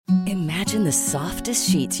Imagine the softest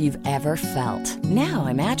sheets you've ever felt. Now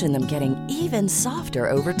imagine them getting even softer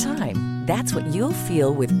over time. That's what you'll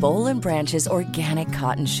feel with Boll & Branch's organic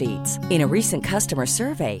cotton sheets. In a recent customer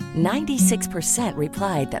survey, 96%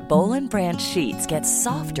 replied that Boll & Branch sheets get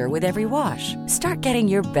softer with every wash. Start getting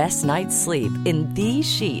your best night's sleep in these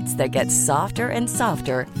sheets that get softer and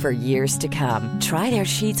softer for years to come. Try their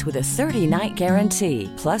sheets with a 30-night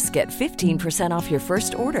guarantee. Plus, get 15% off your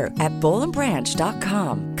first order at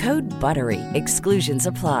bollandbranch.com. Code BUTTERY. Exclusions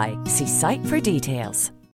apply. See site for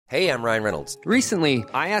details. Hey, I'm Ryan Reynolds. Recently,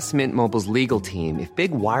 I asked Mint Mobile's legal team if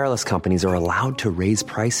big wireless companies are allowed to raise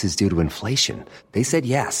prices due to inflation. They said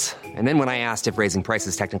yes. And then when I asked if raising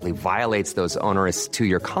prices technically violates those onerous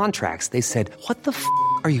two-year contracts, they said, "What the f***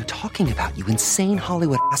 are you talking about, you insane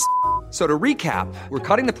Hollywood ass?" So to recap, we're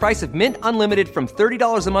cutting the price of Mint Unlimited from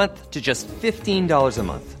 $30 a month to just $15 a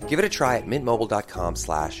month. Give it a try at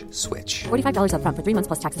mintmobile.com/switch. $45 up front for 3 months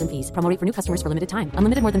plus taxes and fees. Promo rate for new customers for limited time.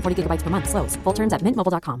 Unlimited more than 40 gigabytes per month. Slows full terms at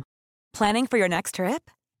mintmobile.com. Planning for your next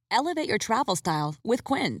trip? Elevate your travel style with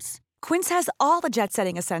Quince. Quince has all the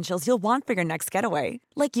jet-setting essentials you'll want for your next getaway,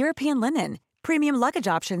 like European linen, premium luggage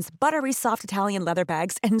options, buttery soft Italian leather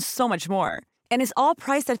bags, and so much more. And is all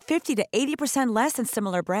priced at 50 to 80% less than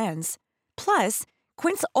similar brands. Plus,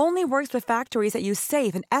 Quince only works with factories that use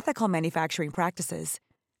safe and ethical manufacturing practices.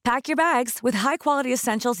 Pack your bags with high-quality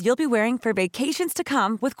essentials you'll be wearing for vacations to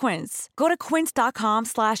come with Quince. Go to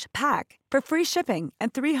quince.com/pack for free shipping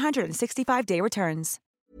and 365-day returns.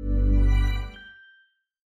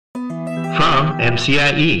 From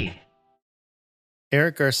MCIE.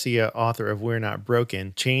 Eric Garcia, author of We're Not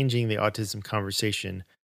Broken, Changing the Autism Conversation,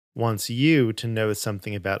 wants you to know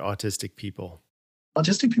something about autistic people.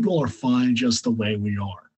 Autistic people are fine just the way we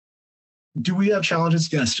are. Do we have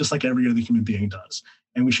challenges? Yes, just like every other human being does.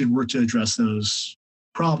 And we should work to address those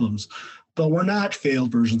problems. But we're not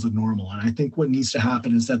failed versions of normal. And I think what needs to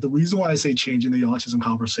happen is that the reason why I say changing the autism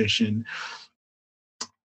conversation,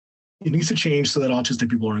 it needs to change so that autistic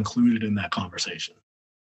people are included in that conversation.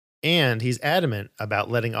 And he's adamant about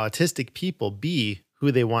letting autistic people be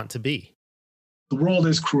who they want to be. The world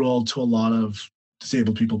is cruel to a lot of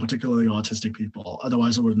disabled people, particularly autistic people.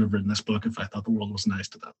 Otherwise, I wouldn't have written this book if I thought the world was nice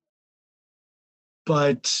to them.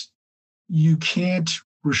 But you can't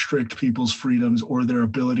restrict people's freedoms or their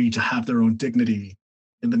ability to have their own dignity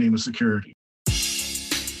in the name of security.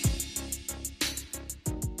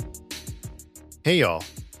 Hey, y'all.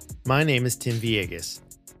 My name is Tim Villegas,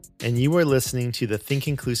 and you are listening to the Think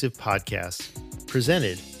Inclusive podcast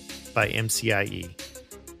presented by MCIE.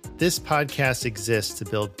 This podcast exists to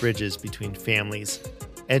build bridges between families,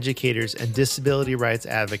 educators, and disability rights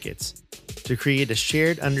advocates to create a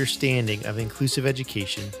shared understanding of inclusive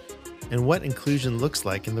education and what inclusion looks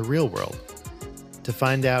like in the real world. To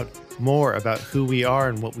find out more about who we are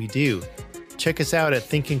and what we do, check us out at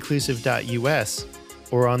thinkinclusive.us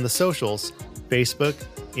or on the socials, Facebook,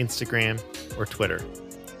 Instagram, or Twitter.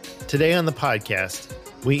 Today on the podcast,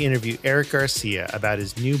 we interview Eric Garcia about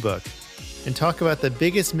his new book and talk about the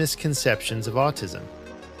biggest misconceptions of autism,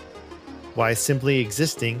 why simply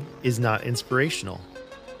existing is not inspirational,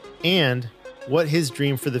 and what his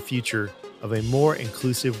dream for the future of a more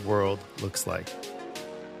inclusive world looks like.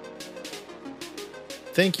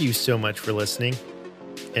 Thank you so much for listening.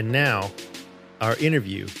 And now, our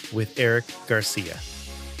interview with Eric Garcia.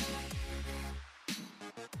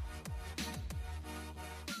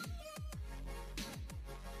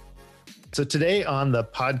 So today on the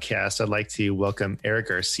podcast, I'd like to welcome Eric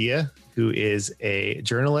Garcia, who is a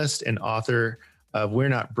journalist and author of We're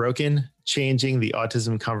Not Broken, Changing the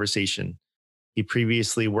Autism Conversation. He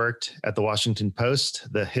previously worked at the Washington Post,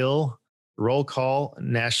 The Hill, Roll Call,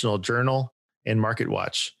 National Journal, and Market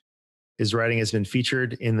Watch. His writing has been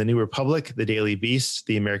featured in The New Republic, The Daily Beast,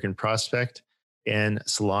 The American Prospect, and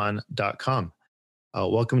Salon.com.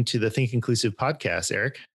 Welcome to the Think Inclusive podcast,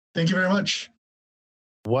 Eric. Thank you very much.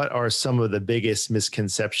 What are some of the biggest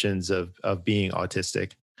misconceptions of being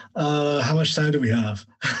autistic? How much time do we have?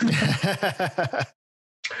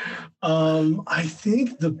 I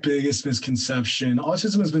think the biggest misconception,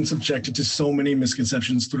 autism has been subjected to so many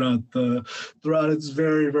misconceptions throughout its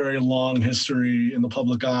very, very long history in the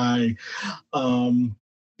public eye.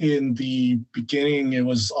 In the beginning, it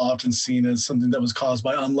was often seen as something that was caused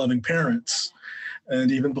by unloving parents.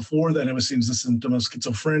 And even before then, it was seen as a symptom of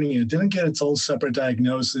schizophrenia. It didn't get its own separate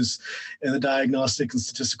diagnosis in the Diagnostic and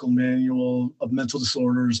Statistical Manual of Mental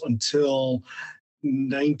Disorders until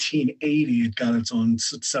 1980, it got its own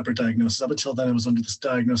separate diagnosis. Up until then, it was under this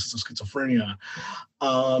diagnosis of schizophrenia.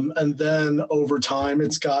 And then over time,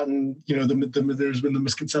 it's gotten, there's been the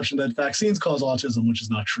misconception that vaccines cause autism, which is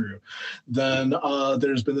not true. Then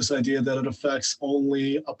there's been this idea that it affects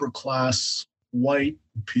only upper class white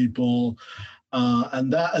people.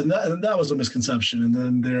 And that was a misconception. And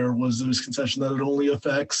then there was the misconception that it only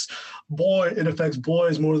affects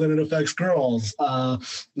boys more than it affects girls. And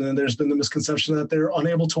then there's been the misconception that they're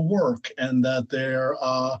unable to work, and that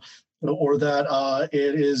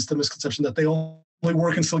it is the misconception that they only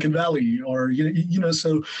work in Silicon Valley,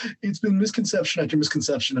 so it's been misconception after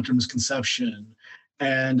misconception after misconception.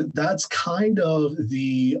 And that's kind of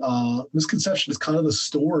the misconception is kind of the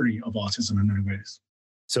story of autism in many ways.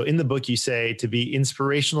 So in the book, you say to be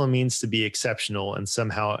inspirational means to be exceptional and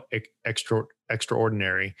somehow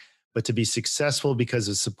extraordinary, but to be successful because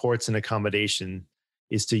of supports and accommodation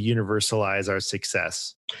is to universalize our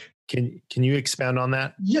success. Can you expound on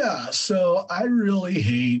that? Yeah. So I really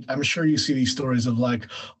hate, I'm sure you see these stories of like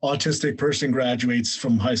autistic person graduates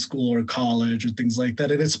from high school or college or things like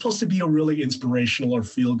that. And it's supposed to be a really inspirational or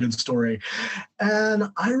feel good story. And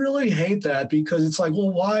I really hate that, because it's like, well,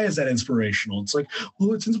 why is that inspirational? It's like,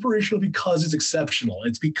 well, it's inspirational because it's exceptional.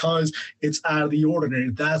 It's because it's out of the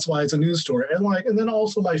ordinary. That's why it's a news story. And then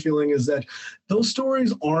also my feeling is that those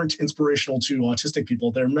stories aren't inspirational to autistic people.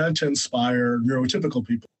 They're meant to inspire neurotypical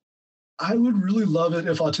people. I would really love it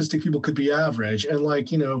if autistic people could be average, and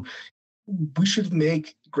we should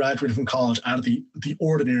make graduating from college out of the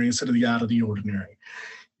ordinary instead of the out of the ordinary.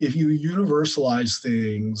 If you universalize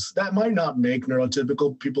things, that might not make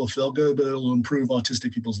neurotypical people feel good, but it'll improve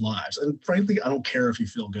autistic people's lives. And frankly, I don't care if you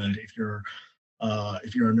feel good if you're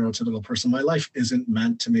a neurotypical person. My life isn't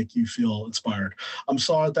meant to make you feel inspired. I'm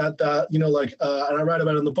sorry that and I write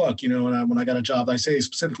about it in the book, when I got a job, I say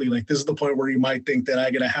specifically, this is the point where you might think that I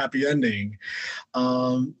get a happy ending.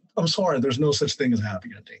 I'm sorry, there's no such thing as a happy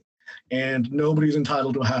ending. And nobody's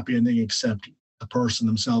entitled to a happy ending except the person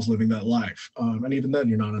themselves living that life. And even then,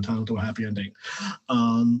 you're not entitled to a happy ending.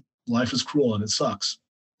 Life is cruel and it sucks.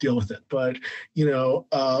 Deal with it. But,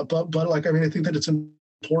 I think that it's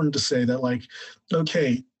important to say that,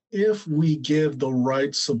 okay, if we give the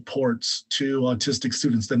right supports to autistic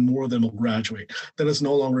students, then more of them will graduate. Then it's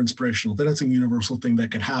no longer inspirational. Then it's a universal thing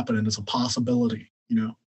that can happen, and it's a possibility,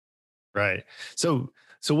 Right. So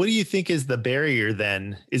what do you think is the barrier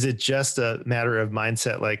then? Is it just a matter of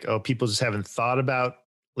mindset, people just haven't thought about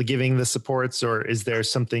giving the supports, or is there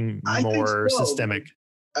something more systemic?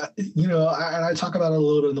 And I talk about it a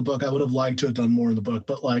little bit in the book. I would have liked to have done more in the book.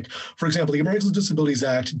 But for example, the Americans with Disabilities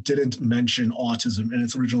Act didn't mention autism in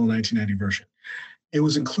its original 1990 version. It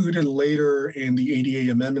was included later in the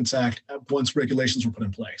ADA Amendments Act once regulations were put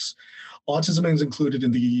in place. Autism is included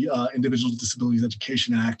in the Individuals with Disabilities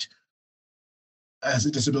Education Act as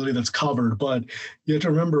a disability that's covered, but you have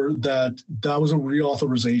to remember that that was a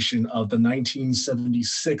reauthorization of the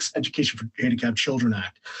 1976 Education for Handicapped Children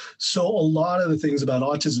Act. So a lot of the things about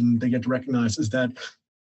autism they get to recognize is that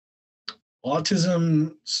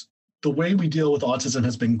autism, the way we deal with autism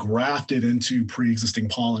has been grafted into pre-existing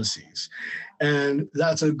policies. And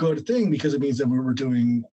that's a good thing, because it means that we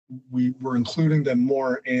were including them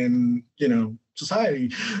more in,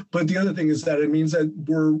 society. But the other thing is that it means that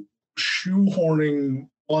we're shoehorning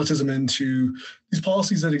autism into these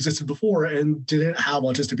policies that existed before and didn't have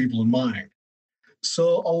autistic people in mind.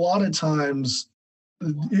 So a lot of times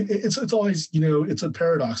it's always, it's a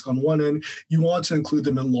paradox. On one end, you want to include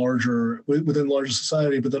them within larger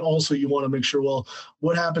society, but then also you want to make sure, well,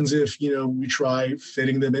 what happens if, we try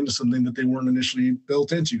fitting them into something that they weren't initially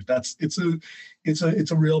built into?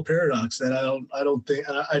 It's a real paradox that I don't think,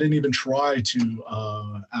 I didn't even try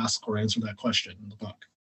to ask or answer that question in the book.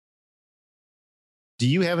 Do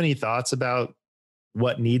you have any thoughts about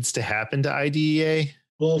what needs to happen to IDEA?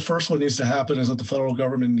 Well, first, what needs to happen is that the federal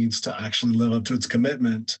government needs to actually live up to its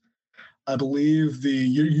commitment. I believe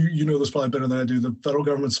you know this probably better than I do. The federal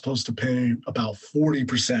government's supposed to pay about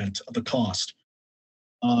 40% of the cost.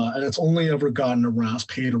 And it's only ever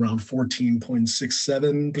paid around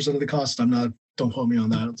 14.67% of the cost. Don't quote me on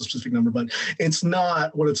that, the specific number, but it's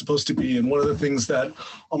not what it's supposed to be. And one of the things that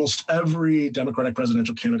almost every Democratic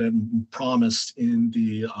presidential candidate promised in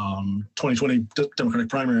the 2020 Democratic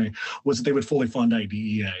primary was that they would fully fund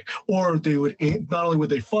IDEA, or they would, not only would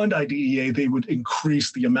they fund IDEA, they would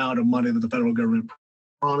increase the amount of money that the federal government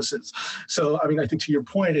promises. So, I think to your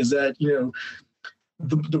point is that,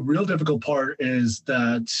 the real difficult part is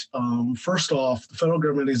that, first off, the federal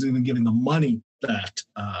government isn't even giving the money that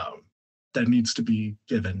needs to be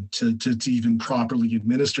given to even properly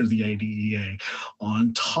administer the IDEA.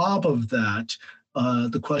 On top of that,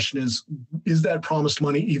 The question is that promised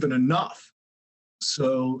money even enough?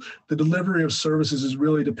 So the delivery of services is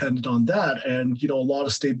really dependent on that. And, a lot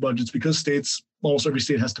of state budgets, because almost every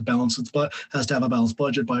state has to have a balanced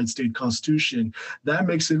budget by its state constitution. That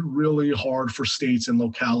makes it really hard for states and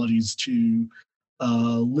localities to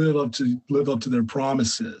live up to their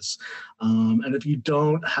promises. And if you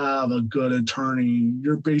don't have a good attorney,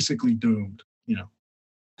 you're basically doomed.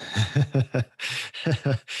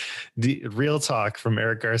 The real talk from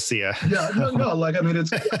Eric Garcia. Yeah, no. Like, I mean,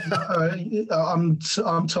 it's.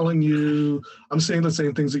 I'm telling you, I'm saying the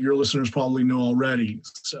same things that your listeners probably know already.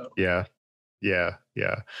 So yeah.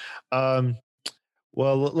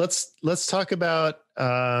 Well, let's talk about.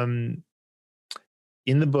 In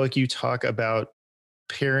the book, you talk about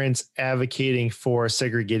parents advocating for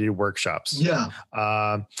segregated workshops. Yeah.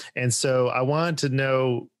 And so I wanted to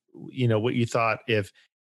know, what you thought.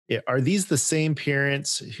 Are these the same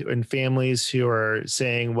parents and families who are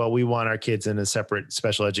saying, well, we want our kids in a separate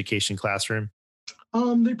special education classroom?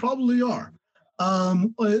 They probably are.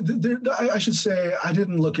 I should say I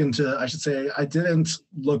didn't look into that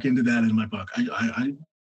in my book.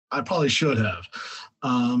 I probably should have.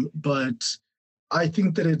 But I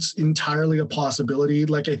think that it's entirely a possibility.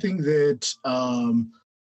 Like, I think that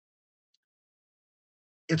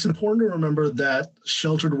it's important to remember that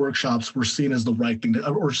sheltered workshops were seen as the right thing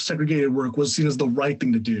or segregated work was seen as the right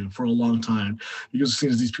thing to do for a long time, because it's seen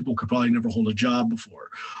as these people could probably never hold a job before.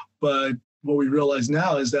 But what we realize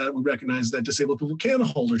now is that we recognize that disabled people can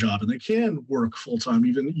hold a job and they can work full time,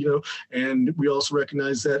 even, and we also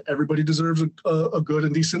recognize that everybody deserves a good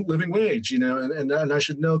and decent living wage, and I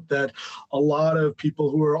should note that a lot of people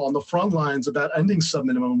who are on the front lines about ending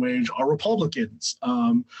sub-minimum wage are Republicans.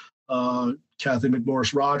 Kathy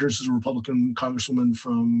McMorris Rogers is a Republican congresswoman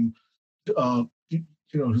from, who's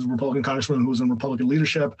a Republican congressman who was in Republican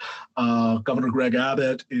leadership. Governor Greg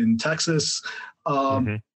Abbott in Texas.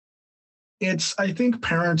 It's, I think,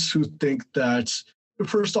 parents who think that,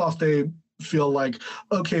 first off, they feel like,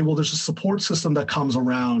 okay, well, there's a support system that comes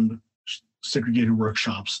around segregated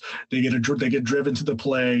workshops. They get driven to the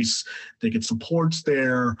place. They get supports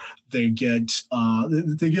there. They get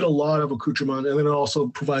a lot of accoutrement, and then it also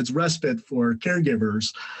provides respite for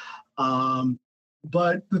caregivers.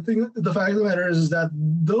 But the fact of the matter is that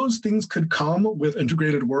those things could come with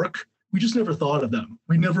integrated work. We just never thought of them.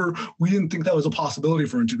 We didn't think that was a possibility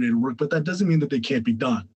for integrated work, but that doesn't mean that they can't be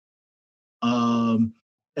done. And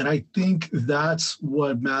I think that's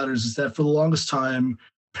what matters, is that for the longest time,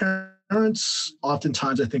 parents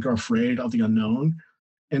oftentimes, I think, are afraid of the unknown.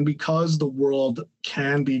 And because the world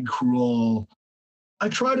can be cruel, a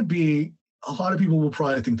lot of people will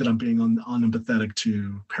probably think that I'm being unempathetic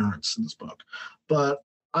to parents in this book, but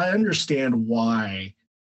I understand why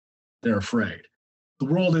they're afraid. The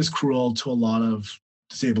world is cruel to a lot of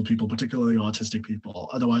disabled people, particularly autistic people.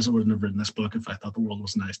 Otherwise, I wouldn't have written this book if I thought the world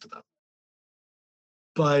was nice to them.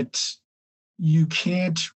 But you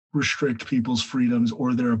can't restrict people's freedoms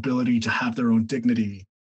or their ability to have their own dignity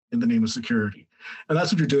in the name of security. And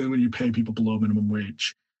that's what you're doing when you pay people below minimum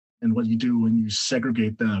wage, and what you do when you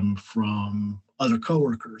segregate them from other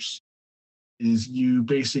coworkers is you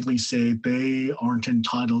basically say they aren't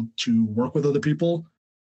entitled to work with other people,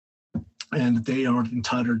 and they aren't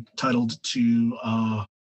entitled to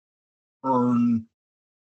earn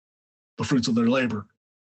the fruits of their labor.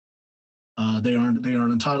 They aren't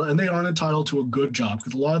entitled to a good job,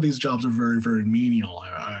 because a lot of these jobs are very, very menial.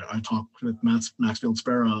 I talked with Maxfield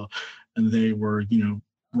Sparrow, and they were,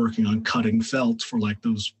 working on cutting felt for like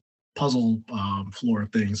those puzzle floor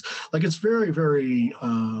things. Like, it's very, very,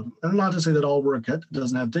 and not to say that all work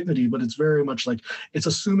doesn't have dignity, but it's very much like it's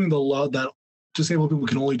assuming that disabled people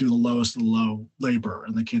can only do the lowest of the low labor,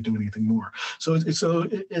 and they can't do anything more. So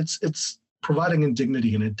it's providing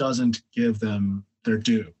indignity, and it doesn't give them their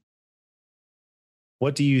due.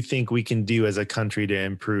 What do you think we can do as a country to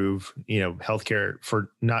improve, healthcare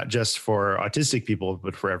for not just for autistic people,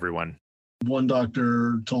 but for everyone? One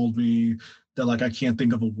doctor told me that, like, I can't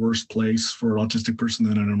think of a worse place for an autistic person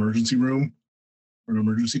than an emergency room or an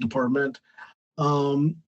emergency department.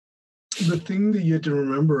 The thing that you have to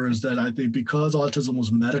remember is that I think because autism was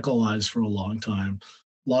medicalized for a long time,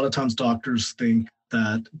 a lot of times doctors think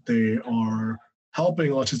that they are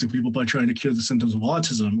helping autistic people by trying to cure the symptoms of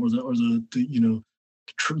autism or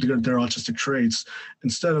their autistic traits,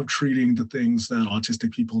 instead of treating the things that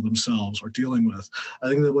autistic people themselves are dealing with. I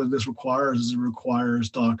think that what this requires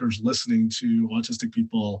doctors listening to autistic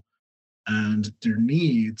people and their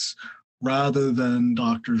needs, rather than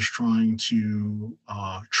doctors trying to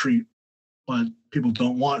treat what people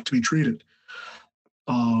don't want to be treated.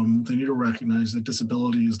 They need to recognize that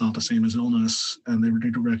disability is not the same as illness, and they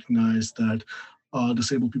need to recognize that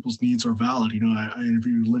disabled people's needs are valid. I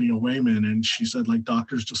interviewed Lydia Wayman, and she said, like,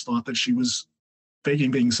 doctors just thought that she was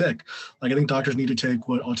faking being sick. Like, I think doctors need to take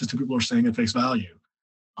what autistic people are saying at face value.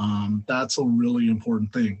 That's a really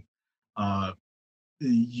important thing.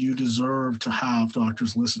 You deserve to have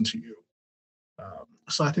doctors listen to you.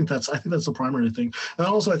 So I think that's the primary thing. And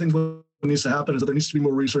also, I think what needs to happen is that there needs to be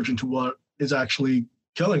more research into what is actually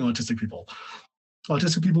killing autistic people.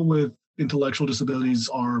 Autistic people with intellectual disabilities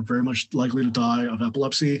are very much likely to die of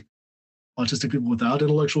epilepsy. Autistic people without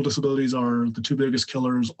intellectual disabilities are the two biggest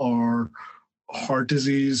killers are heart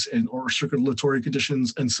disease or circulatory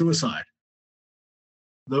conditions and suicide.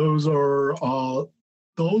 That's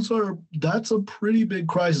a pretty big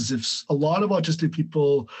crisis. If a lot of autistic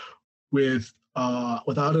people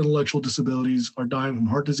without intellectual disabilities are dying from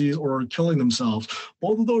heart disease or are killing themselves,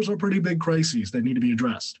 both of those are pretty big crises that need to be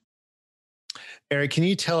addressed. Eric, can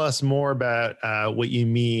you tell us more about what you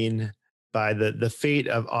mean by the fate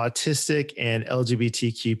of autistic and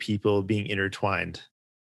LGBTQ people being intertwined?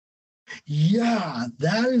 Yeah,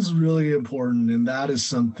 that is really important. And that is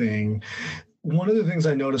something. One of the things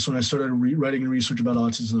I noticed when I started writing research about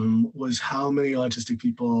autism was how many autistic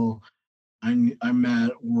people I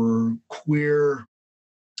met were queer,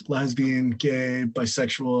 lesbian, gay,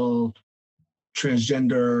 bisexual,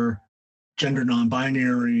 transgender, gender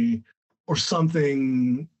non-binary, or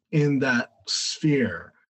something in that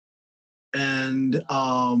sphere. And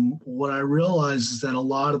what I realized is that a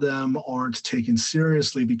lot of them aren't taken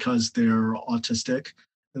seriously because they're autistic.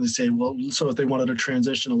 And they say, well, so if they wanted to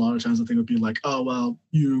transition, a lot of times the thing would be like, oh, well,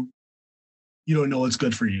 you don't know what's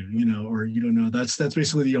good for you, or you don't know. That's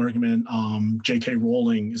basically the argument J.K.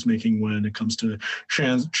 Rowling is making when it comes to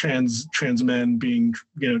trans men being,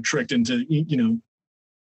 tricked into,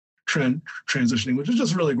 transitioning, which is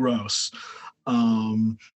just really gross.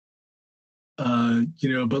 But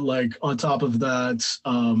like on top of that,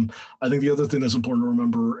 I think the other thing that's important to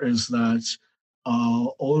remember is that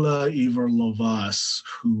Ola Ivar-Lovaas,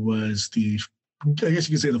 who was I guess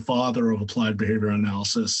you could say the father of applied behavior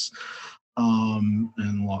analysis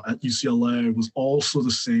and law at UCLA, was also the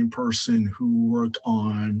same person who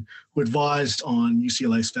advised on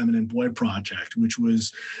UCLA's Feminine Boy Project, which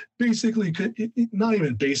was basically, not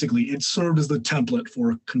even basically, it served as the template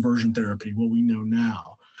for conversion therapy, what we know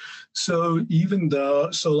now. So and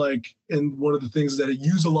one of the things is that it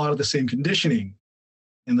used a lot of the same conditioning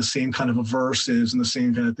and the same kind of aversives and the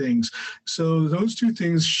same kind of things. So those two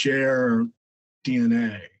things share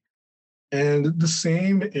DNA. And the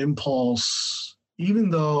same impulse, even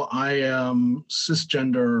though I am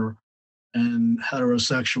cisgender and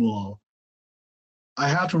heterosexual, I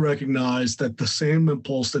have to recognize that the same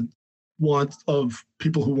impulse of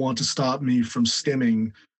people who want to stop me from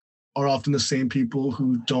stimming are often the same people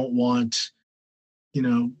who don't want,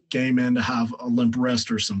 gay men to have a limp wrist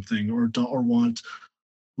or something, or want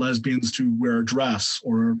lesbians to wear a dress,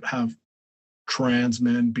 or have trans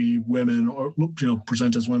men be women, or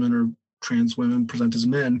present as women, or trans women present as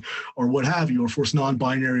men, or what have you, or force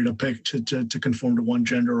non-binary to pick to conform to one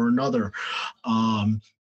gender or another. At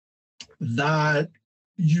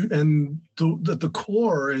the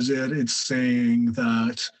core is it's saying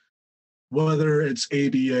that whether it's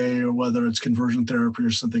ABA or whether it's conversion therapy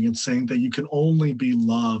or something, it's saying that you can only be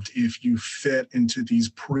loved if you fit into these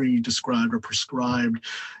pre-described or prescribed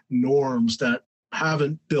norms that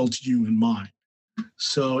haven't built you in mind.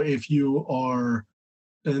 So if you are,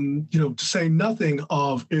 to say nothing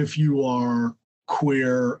of if you are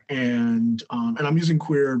queer and I'm using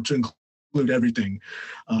queer to include everything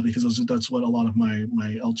because that's what a lot of my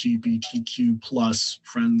LGBTQ plus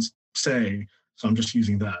friends say. So I'm just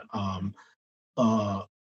using that.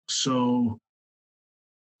 So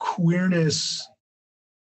queerness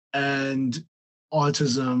and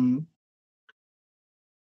autism,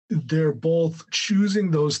 they're both choosing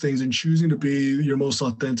those things and choosing to be your most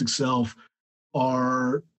authentic self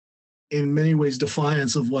are in many ways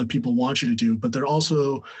defiance of what people want you to do, but they're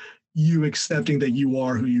also you accepting that you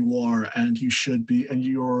are who you are and you should be, and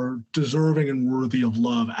you're deserving and worthy of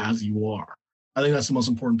love as you are. I think that's the most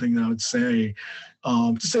important thing that I would say.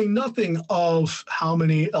 To say nothing of how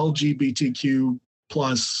many LGBTQ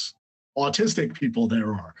plus autistic people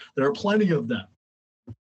there are. There are plenty of them.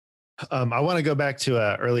 I want to go back to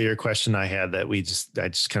an earlier question I had that I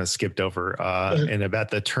just kind of skipped over, and about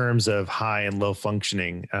the terms of high and low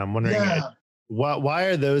functioning. I'm wondering why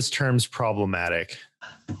are those terms problematic?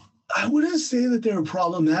 I wouldn't say that they're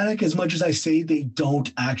problematic as much as I say they don't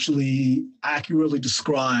actually accurately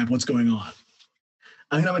describe what's going on.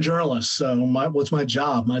 I mean, I'm a journalist, so what's my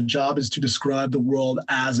job? My job is to describe the world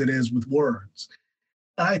as it is with words.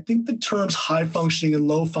 And I think the terms high functioning and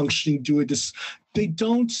low functioning they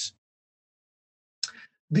don't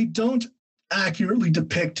accurately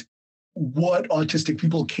depict what autistic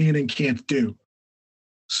people can and can't do.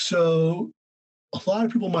 So a lot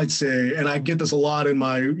of people might say, and I get this a lot in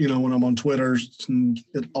my, when I'm on Twitter, and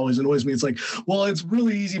it always annoys me. It's like, well, it's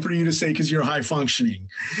really easy for you to say because you're high functioning.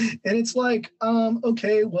 And it's like,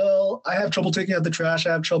 okay, well, I have trouble taking out the trash.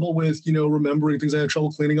 I have trouble with, remembering things. I have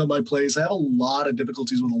trouble cleaning up my place. I have a lot of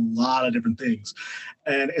difficulties with a lot of different things.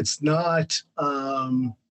 And it's not,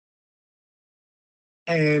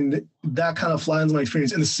 and that kind of flattens my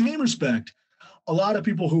experience. In the same respect, a lot of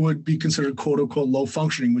people who would be considered quote unquote low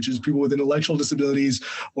functioning, which is people with intellectual disabilities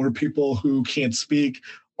or people who can't speak,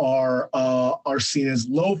 are seen as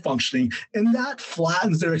low functioning, and that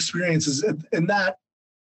flattens their experiences, and that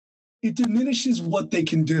it diminishes what they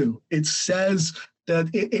can do. It says that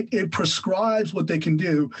it prescribes what they can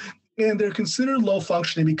do, and they're considered low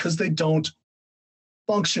functioning because they don't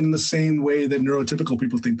function in the same way that neurotypical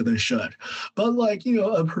people think that they should. But like,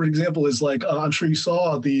 a perfect example is like, I'm sure you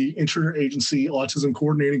saw the Interagency Autism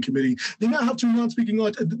Coordinating Committee. They now have two non-speaking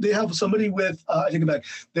autists. They have somebody with, I take it back.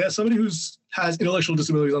 They have somebody has intellectual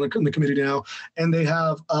disabilities on the committee now, and they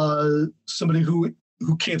have somebody who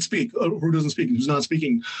can't speak, who doesn't speak, who's not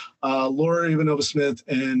speaking. Laura Ivanova-Smith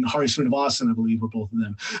and Hari Srinivasan, I believe, were both of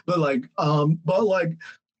them. But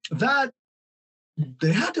that,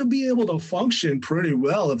 they have to be able to function pretty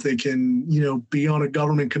well if they can, be on a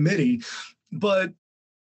government committee. But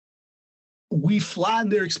we flatten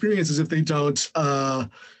their experiences if they don't,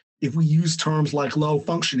 if we use terms like low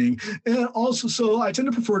functioning. And also, so I tend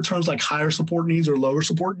to prefer terms like higher support needs or lower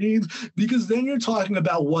support needs, because then you're talking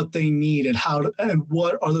about what they need and and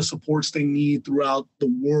what are the supports they need throughout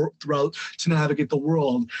the world, to navigate the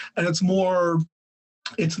world. And it's more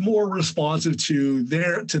responsive to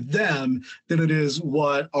them than it is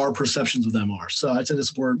what our perceptions of them are. So I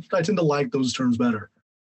tend to like those terms better.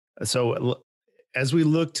 So as we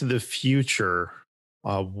look to the future,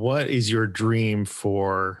 what is your dream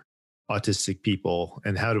for autistic people,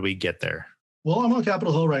 and how do we get there? Well, I'm on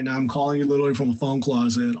Capitol Hill right now. I'm calling you literally from a phone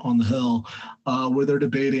closet on the Hill, where they're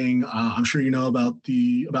debating. I'm sure you know about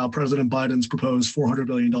President Biden's proposed $400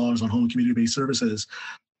 billion on home and community-based services.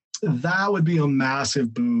 That would be a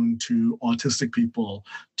massive boon to autistic people,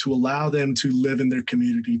 to allow them to live in their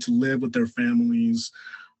community, to live with their families,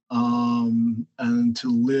 and to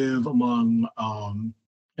live among,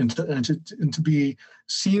 and to be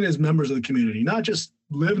seen as members of the community, not just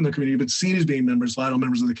live in the community, but seen as being vital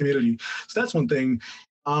members of the community. So that's one thing.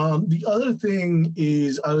 The other thing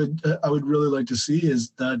is I would really like to see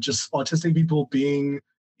is that just autistic people being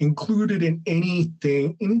included in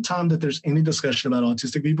anytime that there's any discussion about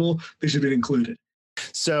autistic people, they should be included.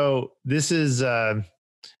 So this is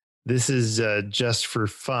just for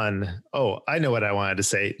fun. Oh, I know what I wanted to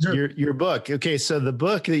say. Sure. Your book. Okay. So the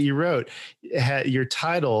book that you wrote, your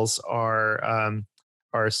titles are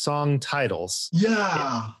song titles.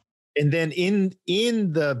 Yeah. And then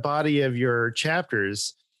in the body of your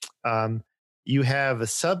chapters, you have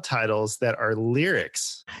subtitles that are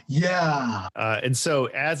lyrics. Yeah. And so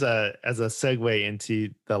as a segue into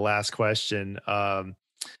the last question,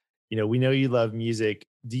 we know you love music.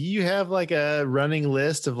 Do you have like a running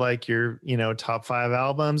list of like your, top 5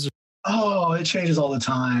 albums? Oh, it changes all the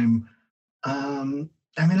time. I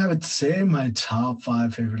would say my top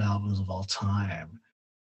 5 favorite albums of all time.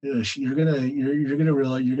 You're gonna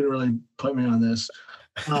really put me on this.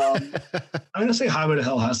 I'm gonna say Highway to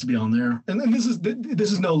Hell has to be on there, and this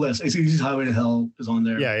is no list. AC/DC's Highway to Hell is on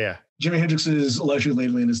there. Yeah. Jimi Hendrix's Electric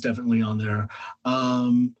Ladyland is definitely on there.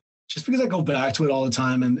 Just because I go back to it all the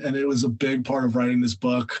time, and it was a big part of writing this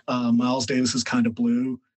book. Miles Davis's Kind of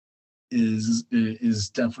Blue is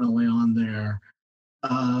definitely on there.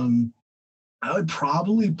 I would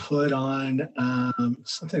probably put on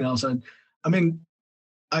something else.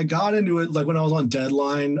 I got into it like when I was on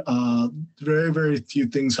Deadline. Very, very few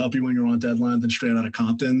things help you when you're on Deadline than Straight Outta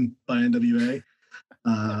Compton by NWA.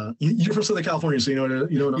 You're from Southern California, so you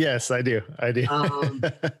know. Yes, I do.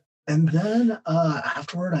 And then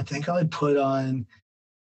afterward, I think I would put on.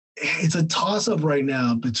 It's a toss-up right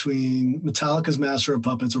now between Metallica's Master of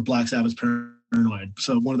Puppets or Black Sabbath's Paranoid.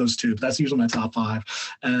 So one of those two. But that's usually my top 5,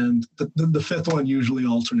 and the fifth one usually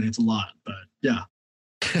alternates a lot. But yeah.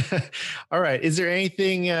 All right. Is there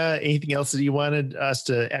anything else that you wanted us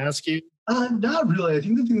to ask you? Not really. I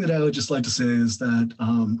think the thing that I would just like to say is that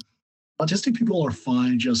autistic people are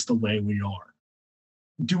fine just the way we are.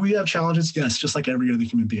 Do we have challenges? Yes, just like every other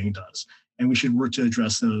human being does. And we should work to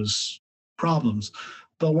address those problems,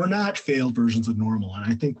 but we're not failed versions of normal.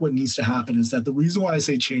 And I think what needs to happen is that the reason why I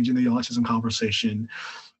say changing the autism conversation,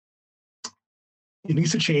 it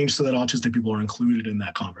needs to change so that autistic people are included in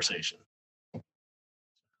that conversation.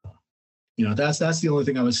 That's the only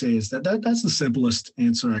thing I would say is that's the simplest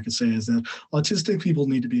answer I could say is that autistic people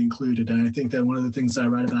need to be included. And I think that one of the things that I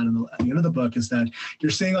write about at the end of the book is that you're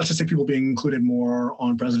seeing autistic people being included more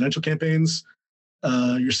on presidential campaigns.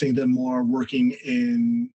 You're seeing them more working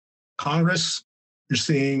in Congress. You're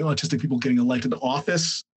seeing autistic people getting elected to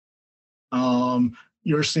office.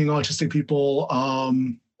 You're seeing autistic people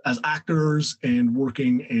as actors and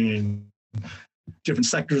working in different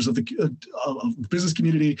sectors of the business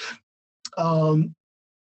community.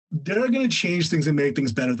 They're going to change things and make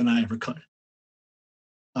things better than I ever could.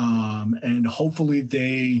 And hopefully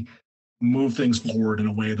they move things forward in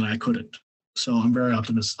a way that I couldn't. So I'm very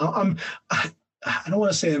optimistic. I don't want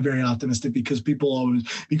to say I'm very optimistic because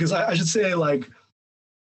I should say, like,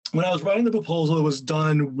 when I was writing the proposal, it was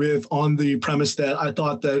done on the premise that I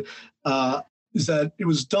thought that is that it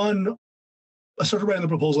was done. I started writing the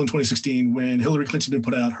proposal in 2016 when Hillary Clinton had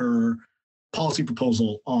put out her policy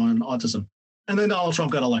proposal on autism, and then Donald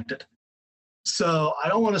Trump got elected. So I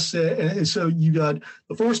don't want to say, and so you got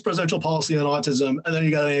the first presidential policy on autism, and then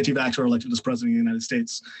you got an anti-vaxxer elected as president of the United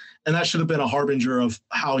States. And that should have been a harbinger of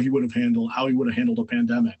how he would have handled a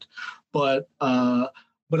pandemic. But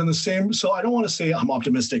in the same, so I don't want to say I'm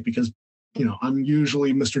optimistic because, I'm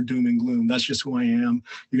usually Mr. Doom and Gloom. That's just who I am.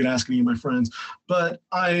 You could ask any of my friends. But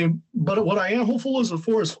what I am hopeful is, of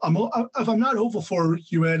course, if I'm not hopeful for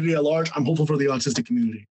humanity at large, I'm hopeful for the autistic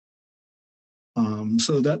community.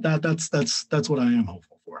 So that's what I am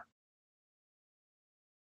hopeful for.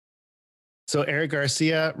 So Eric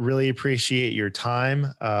Garcia, really appreciate your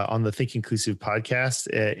time on the Think Inclusive podcast.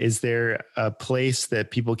 Is there a place that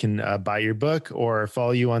people can buy your book or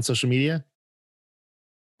follow you on social media?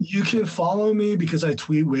 You can follow me because I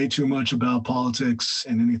tweet way too much about politics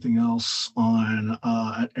and anything else on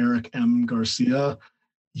at Eric M. Garcia.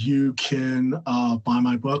 You can buy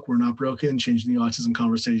my book, We're Not Broken, Changing the Autism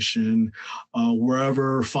Conversation,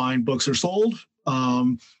 wherever fine books are sold.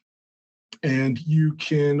 And you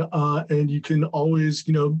can always,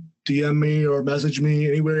 DM me or message me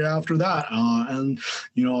anywhere after that. And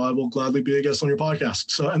I will gladly be a guest on your podcast.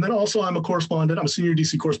 So, and then also I'm a correspondent. I'm a senior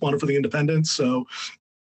DC correspondent for The Independent. So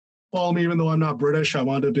follow me, even though I'm not British. I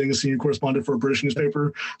wound up being a senior correspondent for a British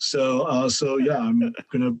newspaper. So yeah,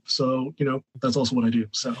 that's also what I do.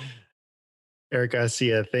 So, Eric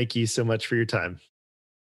Garcia, thank you so much for your time.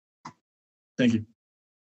 Thank you.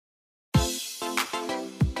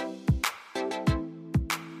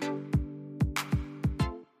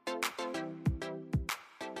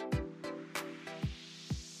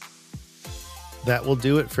 That will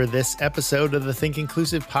do it for this episode of the Think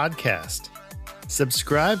Inclusive podcast.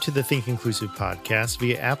 Subscribe to the Think Inclusive podcast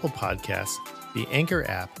via Apple Podcasts, the Anchor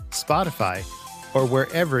app, Spotify, or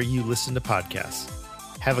wherever you listen to podcasts.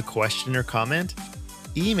 Have a question or comment?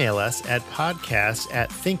 Email us at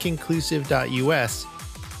podcast@thinkinclusive.us.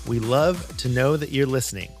 We love to know that you're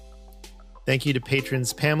listening. Thank you to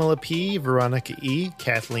patrons Pamela P., Veronica E.,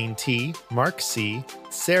 Kathleen T., Mark C.,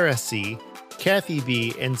 Sarah C., Kathy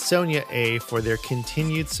B., and Sonia A. for their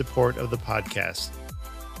continued support of the podcast.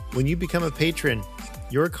 When you become a patron,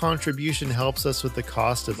 your contribution helps us with the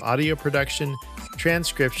cost of audio production,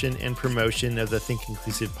 transcription, and promotion of the Think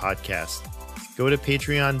Inclusive podcast. Go to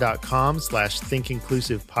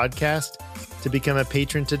patreon.com/thinkinclusivepodcast to become a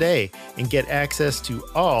patron today and get access to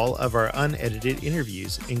all of our unedited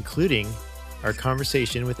interviews, including our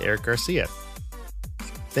conversation with Eric Garcia.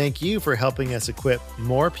 Thank you for helping us equip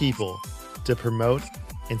more people to promote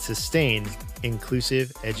and sustain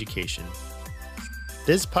inclusive education.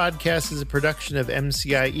 This podcast is a production of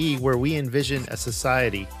MCIE, where we envision a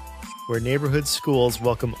society where neighborhood schools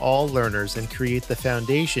welcome all learners and create the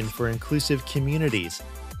foundation for inclusive communities.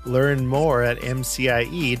 Learn more at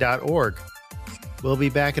mcie.org. We'll be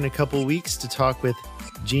back in a couple weeks to talk with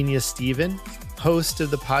Genia Stephen, host of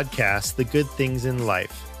the podcast, The Good Things in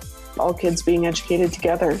Life. All kids being educated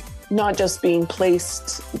together, not just being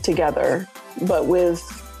placed together, but with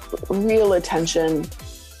real attention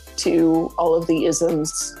to all of the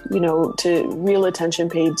isms, to real attention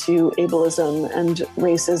paid to ableism and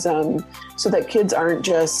racism, so that kids aren't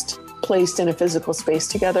just placed in a physical space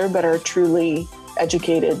together, but are truly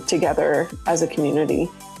educated together as a community.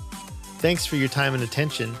 Thanks for your time and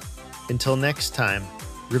attention. Until next time,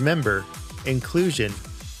 remember, inclusion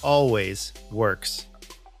always works.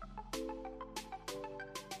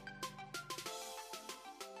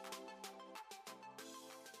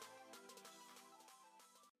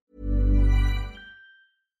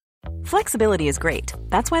 Flexibility is great.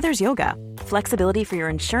 That's why there's yoga. Flexibility for your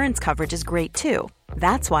insurance coverage is great too.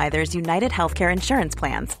 That's why there's United Healthcare Insurance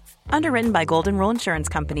Plans. Underwritten by Golden Rule Insurance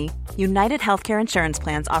Company, United Healthcare Insurance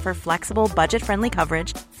Plans offer flexible, budget-friendly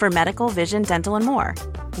coverage for medical, vision, dental, and more.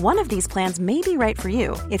 One of these plans may be right for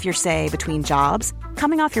you if you're, say, between jobs,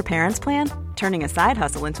 coming off your parents' plan, turning a side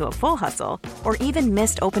hustle into a full hustle, or even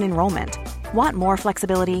missed open enrollment. Want more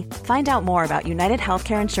flexibility? Find out more about United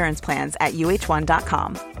Healthcare Insurance Plans at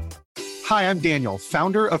uh1.com. Hi, I'm Daniel,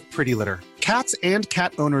 founder of Pretty Litter. Cats and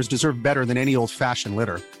cat owners deserve better than any old-fashioned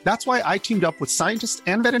litter. That's why I teamed up with scientists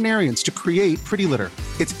and veterinarians to create Pretty Litter.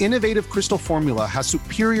 Its innovative crystal formula has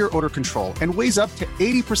superior odor control and weighs up to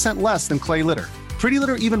 80% less than clay litter. Pretty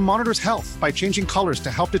Litter even monitors health by changing colors to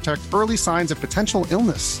help detect early signs of potential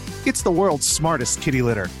illness. It's the world's smartest kitty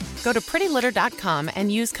litter. Go to prettylitter.com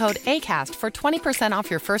and use code ACAST for 20% off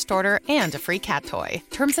your first order and a free cat toy.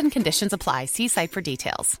 Terms and conditions apply. See site for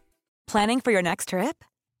details. Planning for your next trip?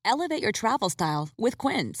 Elevate your travel style with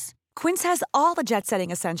Quince. Quince has all the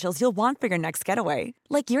jet-setting essentials you'll want for your next getaway,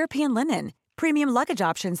 like European linen, premium luggage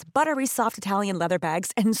options, buttery soft Italian leather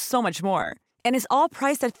bags, and so much more. And is all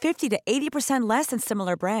priced at 50 to 80% less than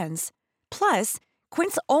similar brands. Plus,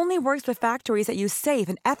 Quince only works with factories that use safe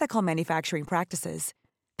and ethical manufacturing practices.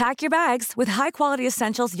 Pack your bags with high-quality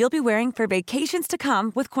essentials you'll be wearing for vacations to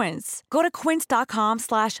come with Quince. Go to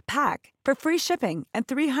quince.com/pack for free shipping and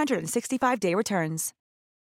 365-day returns.